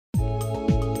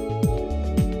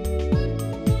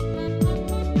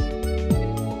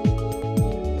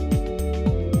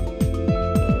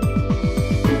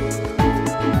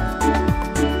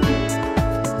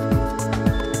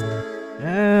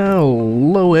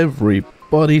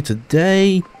everybody,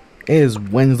 today is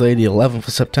Wednesday the 11th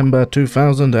of September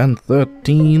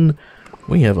 2013.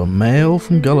 We have a mail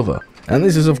from Gulliver, and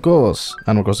this is of course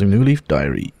Animal Crossing New Leaf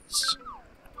Diaries.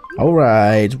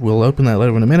 Alright, we'll open that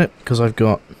letter in a minute because I've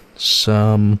got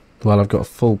some, well, I've got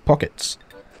full pockets.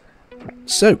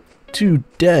 So,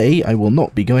 today I will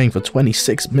not be going for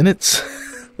 26 minutes.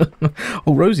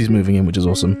 Oh, Rosie's moving in, which is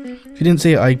awesome. If you didn't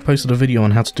see it, I posted a video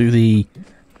on how to do the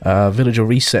villager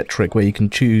reset trick where you can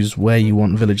choose where you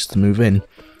want villagers to move in.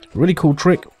 Really cool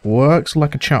trick, works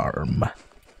like a charm.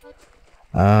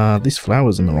 This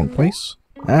flower's in the wrong place,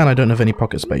 and I don't have any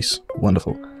pocket space.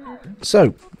 Wonderful.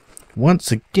 So,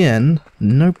 once again,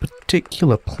 no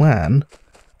particular plan.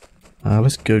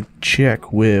 Let's go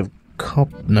check with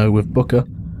with Booker.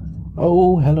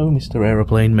 Oh, hello, Mr.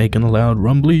 Aeroplane, making a loud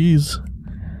rumblies.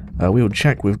 We will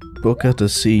check with Booker to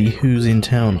see who's in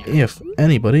town, if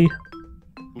anybody.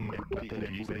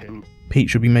 Pete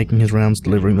should be making his rounds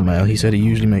delivering the mail. He said he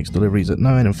usually makes deliveries at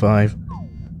 9 and 5.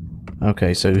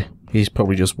 Okay, so he's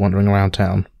probably just wandering around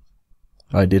town.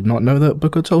 I did not know that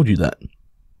Booker told you that.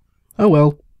 Oh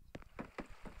well.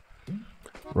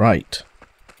 Right.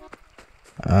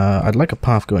 I'd like a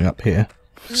path going up here.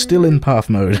 Still in path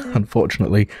mode,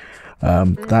 unfortunately.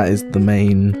 That is the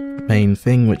main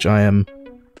thing which I am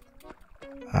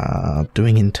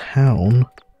doing in town.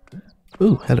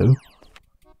 Ooh, hello.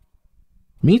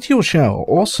 Meteor shower,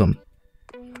 awesome.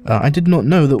 I did not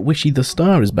know that Wishy the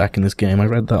Star is back in this game. I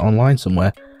read that online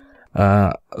somewhere.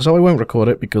 So I won't record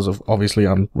it because of obviously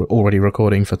I'm already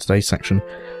recording for today's section.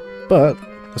 But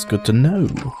that's good to know.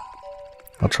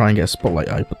 I'll try and get a spotlight.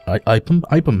 I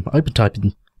be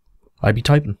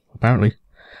typing, apparently.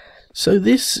 So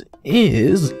this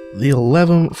is the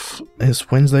 11th. It's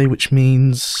Wednesday, which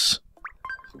means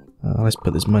let's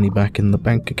put this money back in the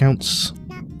bank accounts.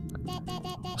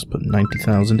 Let's put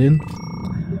 90,000 in.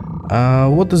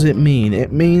 What does it mean?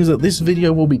 It means that this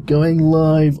video will be going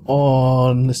live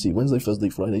on, let's see, Wednesday, Thursday,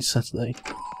 Friday, Saturday,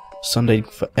 Sunday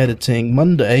for editing,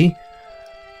 Monday,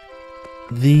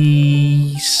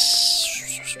 the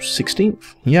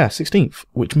 16th? Yeah, 16th,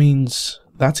 which means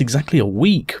that's exactly a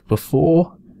week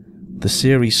before the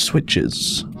series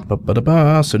switches.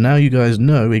 So now you guys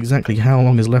know exactly how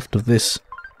long is left of this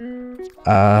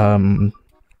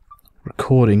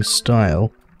recording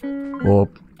style, or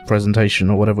presentation,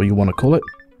 or whatever you want to call it.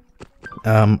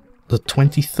 The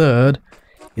 23rd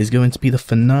is going to be the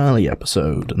finale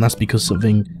episode, and that's because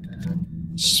something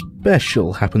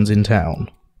special happens in town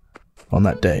on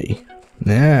that day.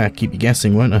 Yeah, keep you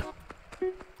guessing, won't I?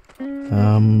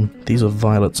 These are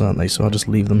violets, aren't they? So I'll just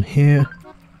leave them here.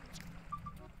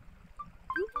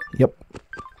 Yep.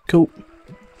 Cool.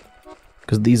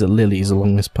 Because these are lilies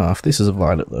along this path. This is a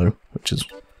violet, though, which is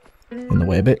in the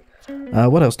way a bit.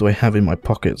 What else do I have in my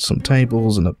pockets? Some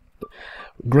tables and a...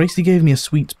 Gracie gave me a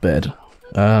sweets bed,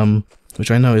 which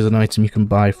I know is an item you can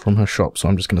buy from her shop, so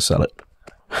I'm just going to sell it.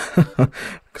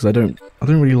 Because I don't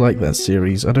really like that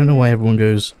series. I don't know why everyone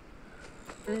goes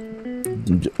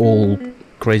all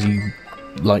crazy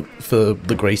like for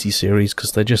the Gracie series,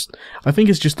 because they're just... I think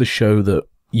it's just the show that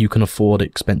you can afford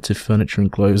expensive furniture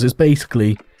and clothes. It's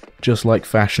basically just like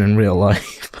fashion in real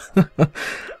life.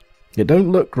 It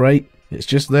don't look great, it's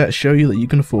just there to show you that you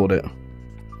can afford it.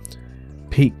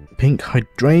 Pink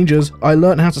hydrangeas. I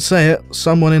learned how to say it.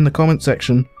 Someone in the comment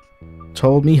section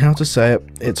told me how to say it.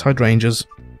 It's hydrangeas.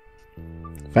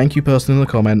 Thank you, person in the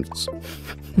comments.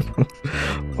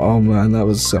 Oh man, that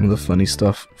was some of the funny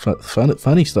stuff.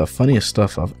 Funniest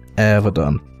stuff I've ever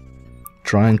done.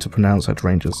 Trying to pronounce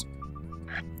hydrangeas.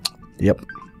 Yep.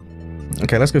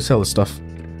 Okay, let's go sell this stuff.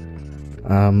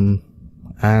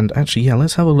 And actually, yeah,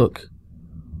 let's have a look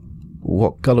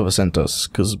what Gulliver sent us,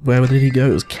 because where did he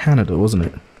go? It was Canada, wasn't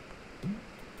it?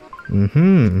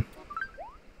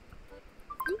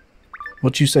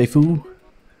 What you say, fool?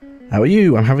 How are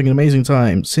you? I'm having an amazing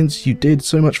time. Since you did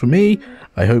so much for me,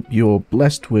 I hope you're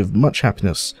blessed with much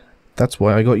happiness. That's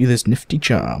why I got you this nifty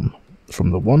charm.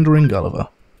 From the Wandering Gulliver.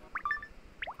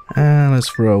 And let's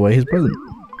throw away his present.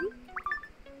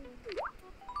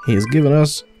 He has given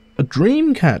us a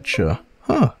dream catcher.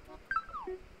 Huh.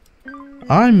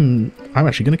 I'm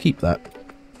actually going to keep that.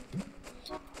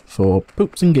 For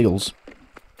poops and giggles.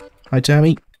 Hi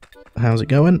Tammy. How's it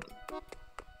going?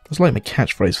 That's like my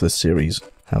catchphrase for this series.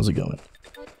 How's it going?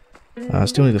 I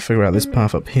still need to figure out this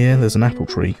path up here. There's an apple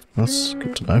tree. That's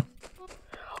good to know.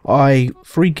 I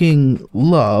freaking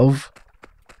love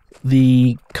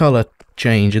the colour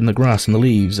change in the grass and the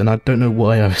leaves, and I don't know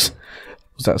why I was...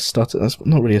 Was that a stutter? That's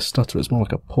not really a stutter, it's more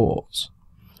like a pause.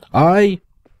 I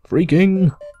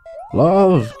freaking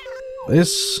love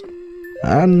this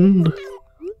and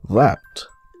that.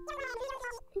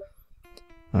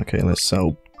 Okay, let's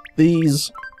sell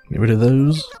these. Get rid of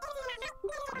those.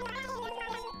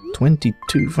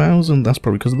 22,000. That's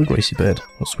probably because of the Gracie bed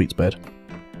or Sweets bed.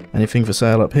 Anything for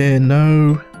sale up here?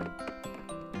 No.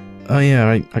 Oh yeah,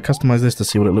 I customized this to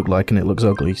see what it looked like, and it looks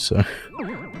ugly, so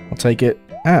I'll take it.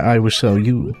 I will sell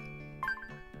you.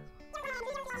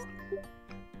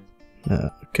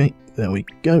 Okay, there we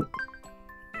go.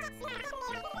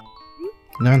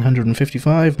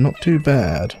 955, not too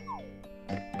bad.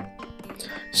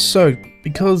 So,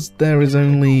 because there is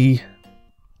only...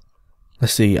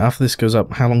 Let's see, after this goes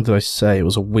up, how long did I say? It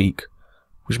was a week.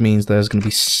 Which means there's going to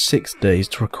be 6 days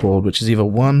to record, which is either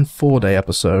one 4-day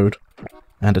episode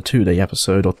and a 2-day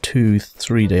episode, or 2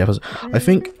 3-day episodes. I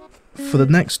think for the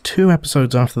next 2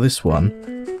 episodes after this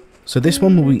one, so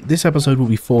this episode will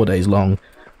be 4 days long,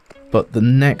 but the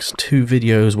next 2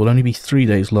 videos will only be 3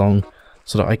 days long,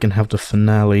 so that I can have the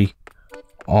finale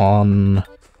on the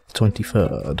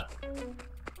 23rd.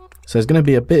 So there's going to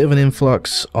be a bit of an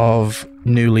influx of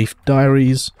New Leaf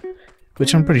Diaries,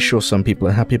 which I'm pretty sure some people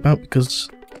are happy about, because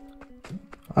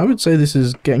I would say this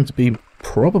is getting to be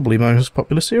probably my most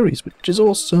popular series, which is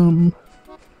awesome.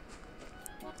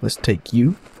 Let's take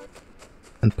you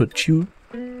and put you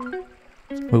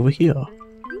over here.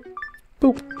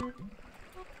 Boop.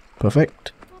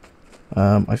 Perfect.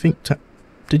 I think...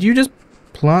 Did you just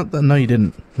plant that? No, you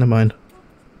didn't. Never mind.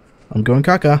 I'm going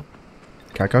caca.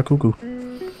 Caca cuckoo.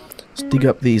 Let's dig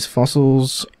up these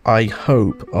fossils. I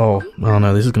hope... Oh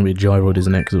no, this is going to be a gyroid,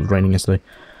 isn't it? Because it was raining yesterday.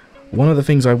 One of the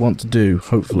things I want to do,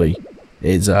 hopefully,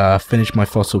 is finish my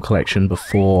fossil collection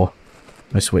before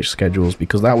I switch schedules,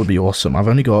 because that would be awesome. I've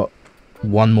only got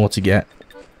one more to get,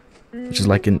 which is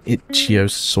like an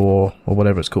ichthyosaur, or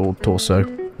whatever it's called. Torso.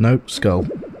 Nope, skull.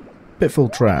 Pitfall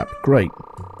trap. Great.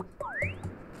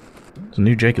 There's a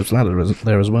new Jacob's ladder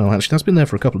there as well. Actually, that's been there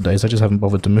for a couple of days. I just haven't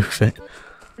bothered to move it.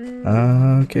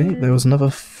 Okay, there was another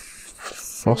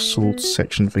fossil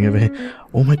section thing over here.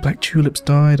 All my black tulips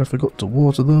died. I forgot to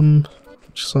water them,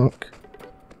 which suck.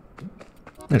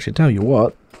 Actually, tell you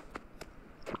what.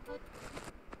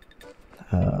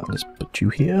 Let's put you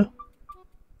here.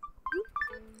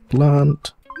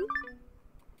 Plant.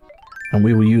 And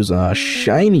we will use our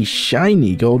shiny,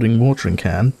 shiny golden watering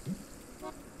can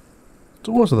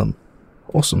to water them.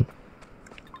 Awesome.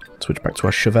 Switch back to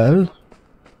our shovel.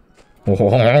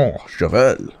 Oh,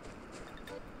 shovel.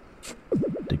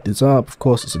 Dig this up. Of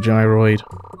course, it's a gyroid.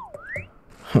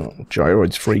 Oh,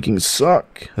 gyroids freaking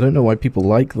suck. I don't know why people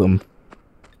like them.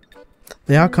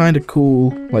 They are kind of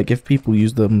cool, like if people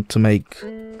use them to make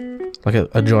like a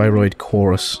gyroid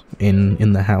chorus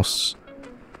in the house.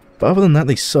 But other than that,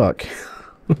 they suck.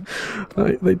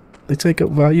 they take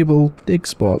up valuable dig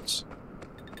spots.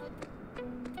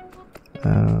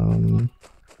 Come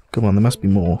on, there must be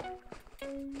more.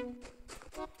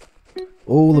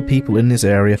 All the people in this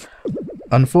area.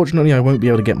 Unfortunately, I won't be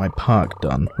able to get my park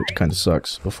done, which kind of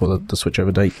sucks, before the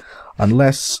switchover date.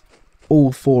 Unless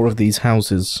all 4 of these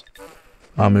houses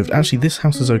are moved. Actually, this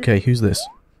house is okay. Who's this?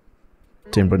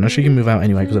 Timbra. No, she can move out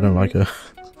anyway, because I don't like her.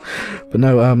 But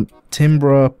no,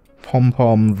 Timbra,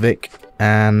 Pom-Pom, Vic,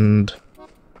 and...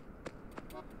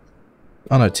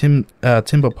 Oh no,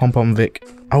 Timber, Pom-Pom, Vic...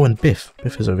 Oh, and Biff.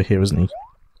 Biff is over here, isn't he?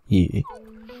 Yeah.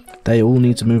 They all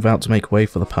need to move out to make way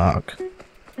for the park.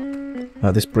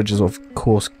 This bridge is of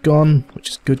course gone, which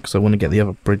is good because I want to get the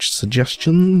other bridge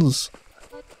suggestions.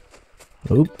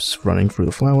 Oops, running through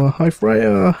the flower. Hi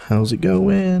Freya, how's it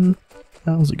going?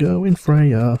 How's it going,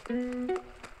 Freya?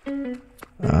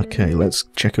 Okay, let's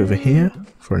check over here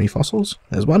for any fossils.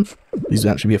 There's one. These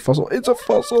actually be a fossil. It's a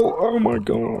fossil! Oh my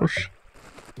gosh!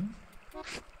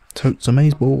 Totes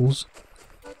amaze balls.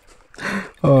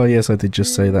 Oh yes, I did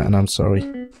just say that, and I'm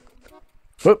sorry.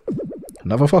 Oh,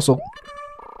 another fossil.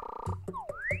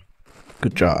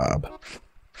 Good job.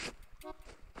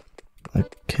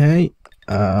 Okay.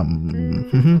 I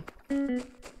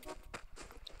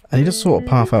need to sort a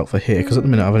path out for here, because at the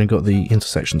minute I've only got the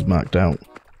intersections marked out.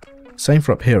 Same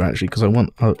for up here actually, because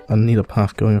I need a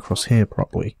path going across here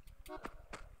properly.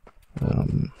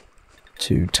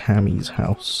 To Tammy's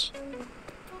house.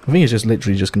 I think it's just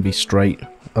literally just going to be straight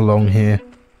along here.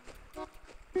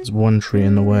 There's one tree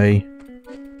in the way,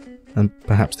 and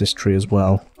perhaps this tree as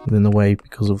well in the way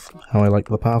because of how I like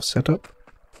the path set up.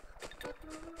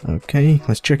 Okay,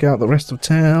 let's check out the rest of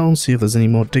town, see if there's any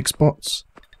more dig spots.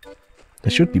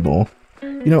 There should be more.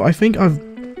 You know, I think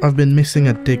I've been missing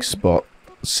a dig spot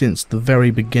since the very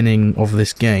beginning of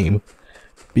this game,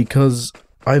 because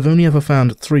I've only ever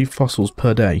found 3 fossils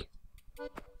per day.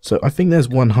 So I think there's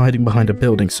one hiding behind a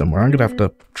building somewhere. I'm gonna have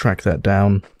to track that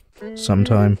down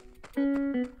sometime.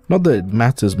 Not that it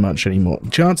matters much anymore.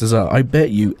 Chances are, I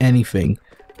bet you anything,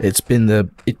 It's been the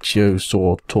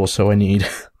ichthyosaur torso I need.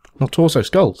 Not torso,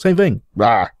 skull, same thing.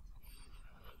 Ah.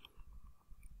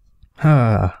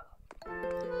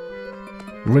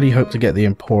 Really hope to get the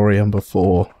Emporium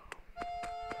before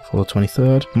the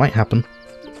 23rd. Might happen.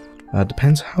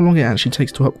 Depends how long it actually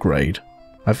takes to upgrade.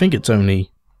 I think it's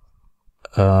only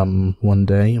 1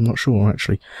 day. I'm not sure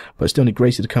actually, but I still need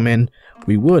Gracie to come in.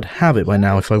 We would have it by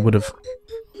now if I would have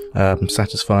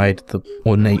satisfied the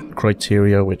ornate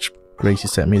criteria which Gracie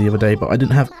sent me the other day, but I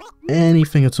didn't have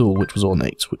anything at all which was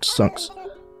ornate, which sucks.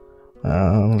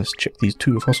 Let's check these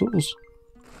 2 fossils.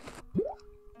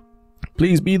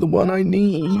 Please be the one I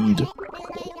need.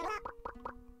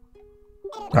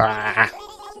 Ah.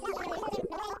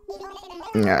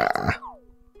 Ah.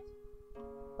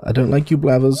 I don't like you,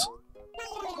 Blathers.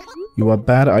 You are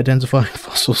bad at identifying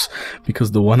fossils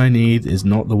because the one I need is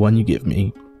not the one you give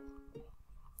me.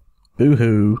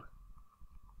 Boo-hoo.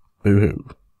 Boo-hoo.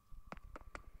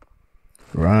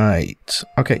 Right.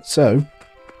 Okay, so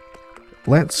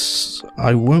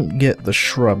I won't get the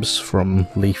shrubs from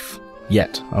Leaf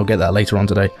yet. I'll get that later on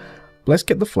today. Let's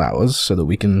get the flowers so that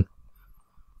we can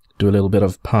do a little bit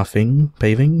of paving.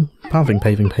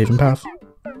 Path.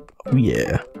 Oh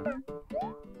yeah.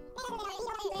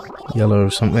 Yellow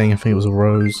something, I think it was a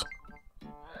rose.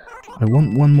 I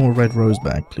want 1 more red rose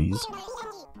bag, please.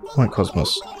 White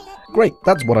cosmos. Great,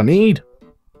 that's what I need!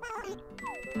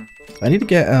 I need to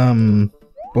get,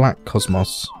 black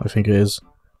cosmos, I think it is.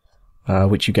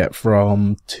 Which you get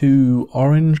from 2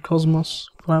 orange cosmos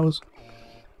flowers.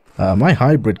 My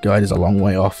hybrid guide is a long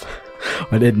way off.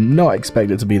 I did not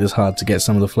expect it to be this hard to get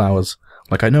some of the flowers.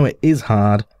 Like, I know it is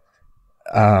hard,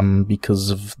 because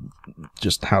of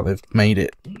just how they've made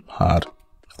it hard,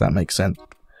 if that makes sense.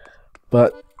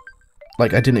 But,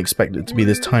 like, I didn't expect it to be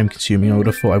this time consuming. I would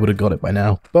have thought I would have got it by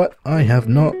now. But I have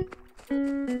not.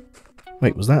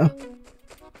 Wait, was that a...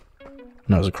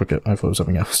 No, it was a cricket. I thought it was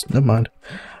something else. Never mind.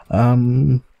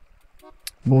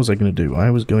 What was I going to do?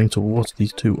 I was going to water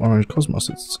these 2 orange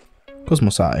cosmoses.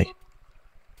 Cosmosi.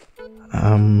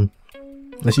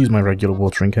 Let's use my regular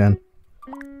watering can.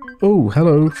 Oh,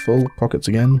 hello, full pockets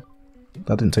again.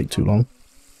 That didn't take too long.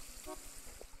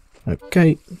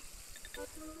 Okay.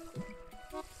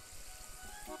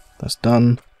 That's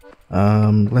done.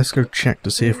 Let's go check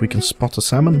to see if we can spot a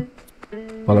salmon.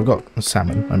 Well, I've got a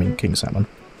salmon. I mean, king salmon.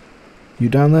 You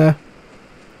down there?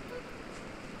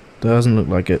 Doesn't look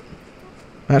like it.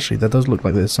 Actually, that does look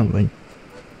like there's something.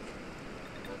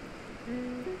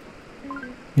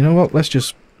 You know what? Let's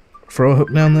just throw a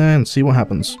hook down there and see what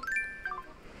happens.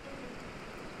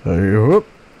 Hey, whoop.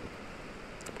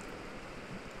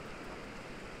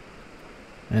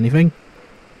 Anything?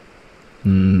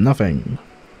 Nothing.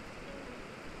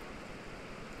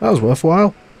 That was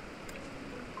worthwhile.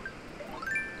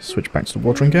 Switch back to the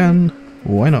watering can.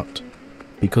 Why not?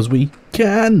 Because we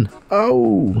can!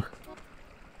 Oh!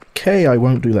 Okay, I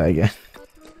won't do that again.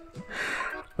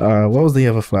 What was the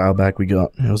other flower bag we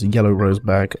got? It was a yellow rose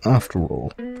bag after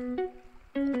all.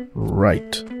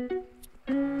 Right.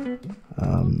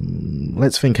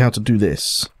 Let's think how to do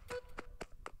this.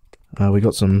 We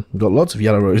got lots of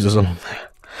yellow roses along there.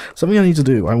 Something I need to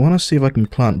do. I want to see if I can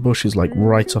plant bushes like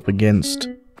right up against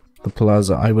the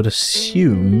plaza. I would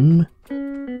assume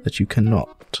that you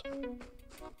cannot.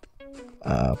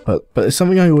 But it's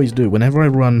something I always do whenever I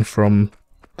run from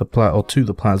the to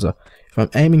the plaza. If I'm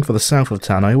aiming for the south of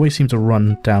town, I always seem to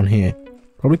run down here.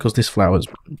 Probably because this flower's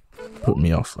put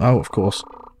me off. Oh, of course.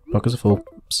 Pockets are full.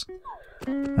 Oops.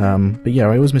 But yeah,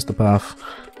 I always miss the path,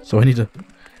 so I need to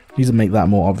make that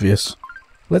more obvious.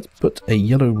 Let's put a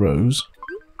yellow rose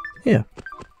here.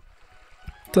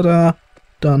 Ta-da!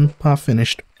 Done. Path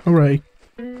finished. Hooray!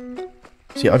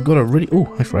 See, I've got a really... Oh,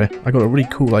 hi Freya. I got a really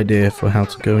cool idea for how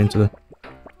to go into the...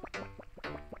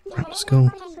 Raptor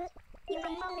skull.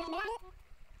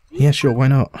 Yeah, sure, why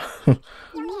not?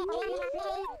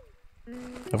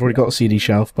 I've already got a CD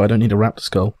shelf, but I don't need a raptor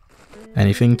skull.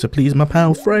 Anything to please my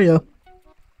pal Freya.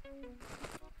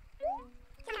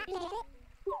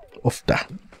 Ofta.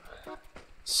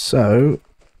 So,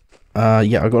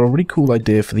 yeah, I got a really cool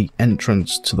idea for the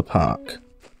entrance to the park.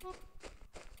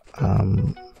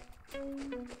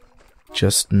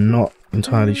 Just not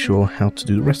entirely sure how to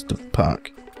do the rest of the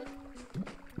park.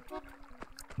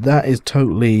 That is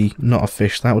totally not a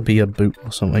fish. That would be a boot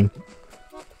or something.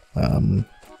 Oh,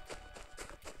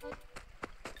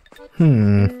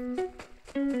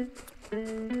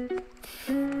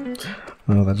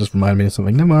 that just reminded me of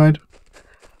something. Never mind.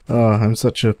 Oh, I'm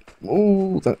such a...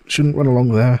 Oh, that shouldn't run along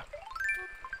there.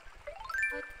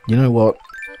 You know what?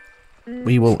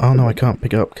 We will... Oh no, I can't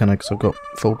pick it up, can I? Because I've got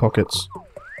full pockets.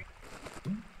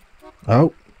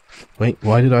 Oh. Wait,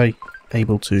 why did I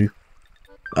able to...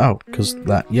 Oh, because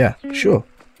that... Yeah, sure.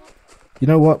 You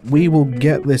know what? We will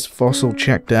get this fossil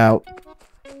checked out.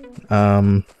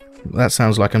 That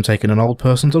sounds like I'm taking an old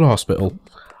person to the hospital.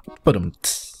 But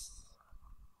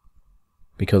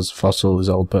because fossil is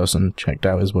old person, checked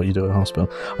out is what you do at a hospital.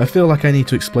 I feel like I need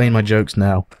to explain my jokes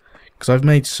now. Because I've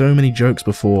made so many jokes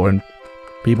before and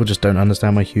people just don't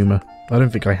understand my humour. I don't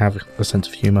think I have a sense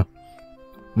of humour.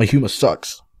 My humour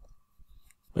sucks.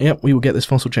 But yep, we will get this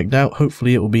fossil checked out.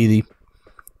 Hopefully it will be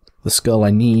the skull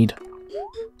I need.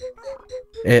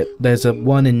 There's a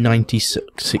 1 in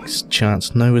 96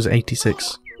 chance. No, it's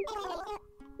 86.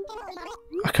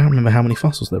 I can't remember how many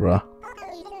fossils there are.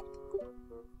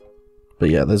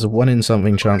 But yeah, there's a 1 in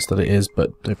something chance that it is,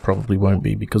 but it probably won't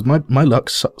be because my luck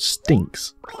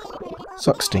stinks.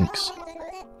 Stinks.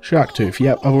 Shark tooth,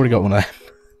 yep, I've already got one of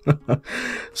them.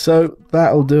 So,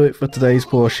 that'll do it for today's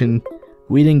portion.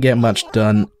 We didn't get much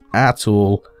done at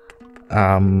all.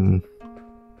 I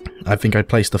think I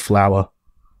placed a flower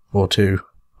or two.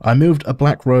 I moved a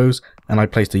black rose and I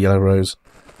placed a yellow rose.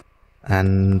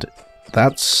 And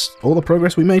that's all the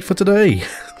progress we made for today.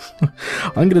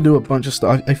 I'm going to do a bunch of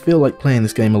stuff. I feel like playing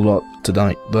this game a lot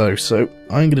tonight though, so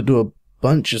I'm going to do a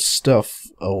bunch of stuff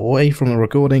away from the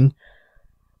recording.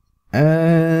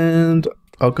 And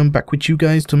I'll come back with you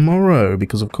guys tomorrow,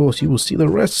 because of course you will see the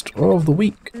rest of the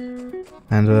week.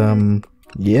 And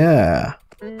yeah.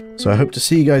 So I hope to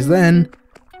see you guys then.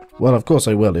 Well, of course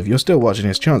I will. If you're still watching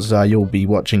this, chances are you'll be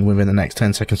watching within the next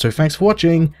 10 seconds. So thanks for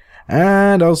watching,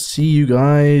 and I'll see you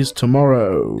guys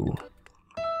tomorrow.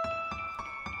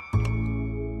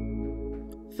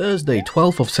 Thursday,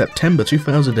 12th of September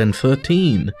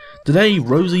 2013. Today,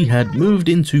 Rosie had moved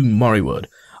into Moriwood.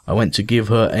 I went to give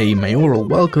her a mayoral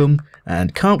welcome,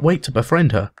 and can't wait to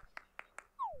befriend her.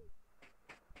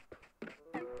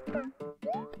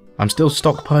 I'm still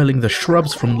stockpiling the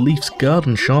shrubs from Leaf's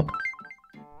garden shop.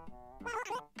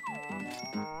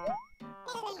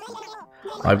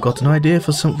 I've got an idea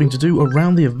for something to do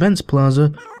around the Events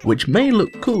Plaza, which may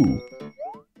look cool.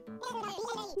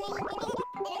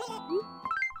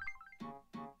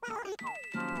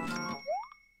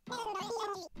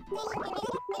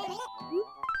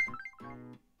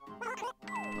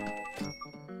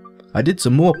 I did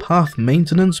some more path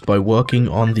maintenance by working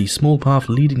on the small path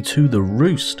leading to the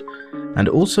roost, and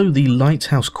also the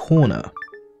lighthouse corner.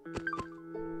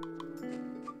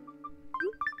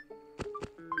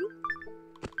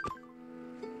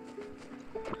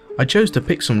 I chose to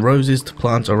pick some roses to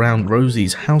plant around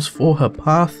Rosie's house for her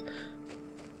path.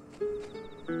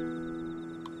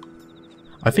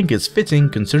 I think it's fitting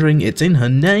considering it's in her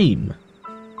name.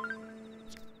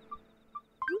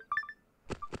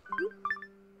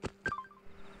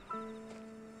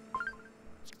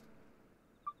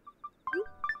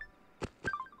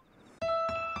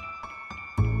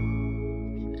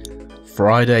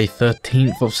 Friday,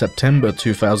 13th of September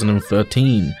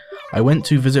 2013. I went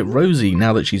to visit Rosie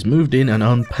now that she's moved in and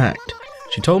unpacked.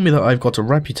 She told me that I've got a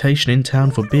reputation in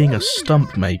town for being a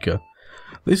stump maker.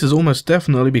 This is almost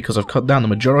definitely because I've cut down the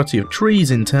majority of trees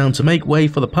in town to make way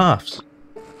for the paths.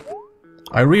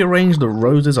 I rearranged the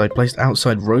roses I placed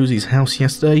outside Rosie's house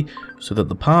yesterday so that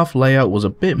the path layout was a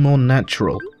bit more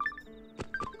natural.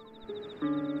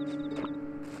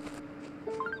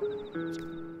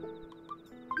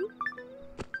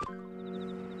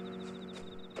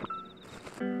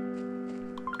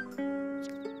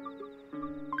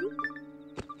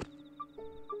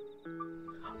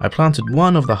 I planted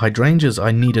one of the hydrangeas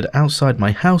I needed outside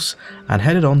my house and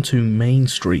headed on to Main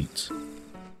Street.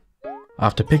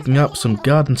 After picking up some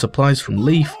garden supplies from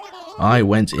Leaf, I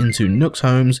went into Nook's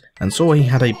Homes and saw he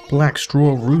had a black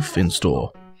straw roof in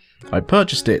store. I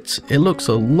purchased it. It looks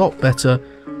a lot better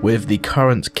with the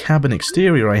current cabin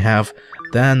exterior I have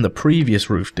than the previous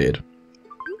roof did.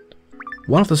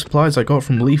 One of the supplies I got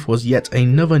from Leaf was yet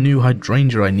another new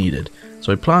hydrangea I needed,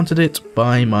 so I planted it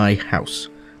by my house.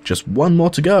 Just one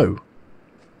more to go.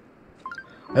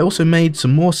 I also made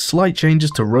some more slight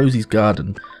changes to Rosie's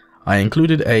garden. I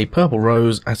included a purple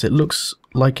rose as it looks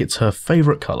like it's her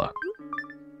favourite colour.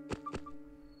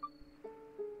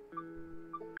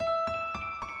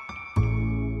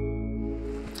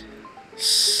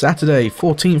 Saturday,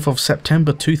 14th of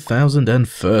September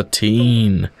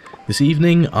 2013. This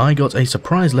evening I got a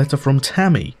surprise letter from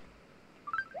Tammy.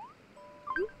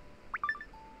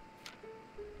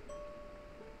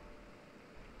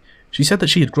 She said that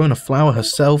she had grown a flower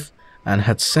herself and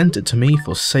had sent it to me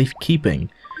for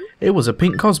safekeeping. It was a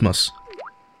pink cosmos.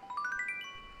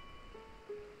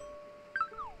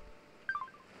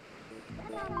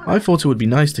 I thought it would be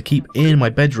nice to keep in my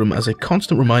bedroom as a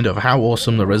constant reminder of how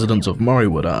awesome the residents of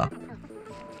Moriwood are.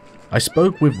 I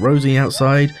spoke with Rosie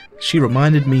outside. She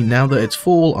reminded me now that it's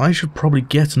fall, I should probably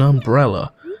get an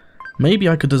umbrella. Maybe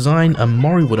I could design a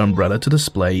Moriwood umbrella to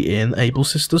display in Able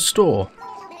Sister's store.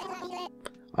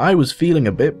 I was feeling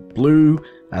a bit blue,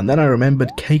 and then I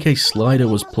remembered KK Slider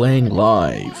was playing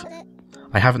live.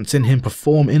 I haven't seen him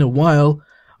perform in a while.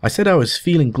 I said I was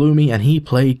feeling gloomy, and he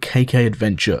played KK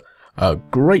Adventure, a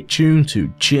great tune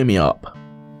to cheer me up.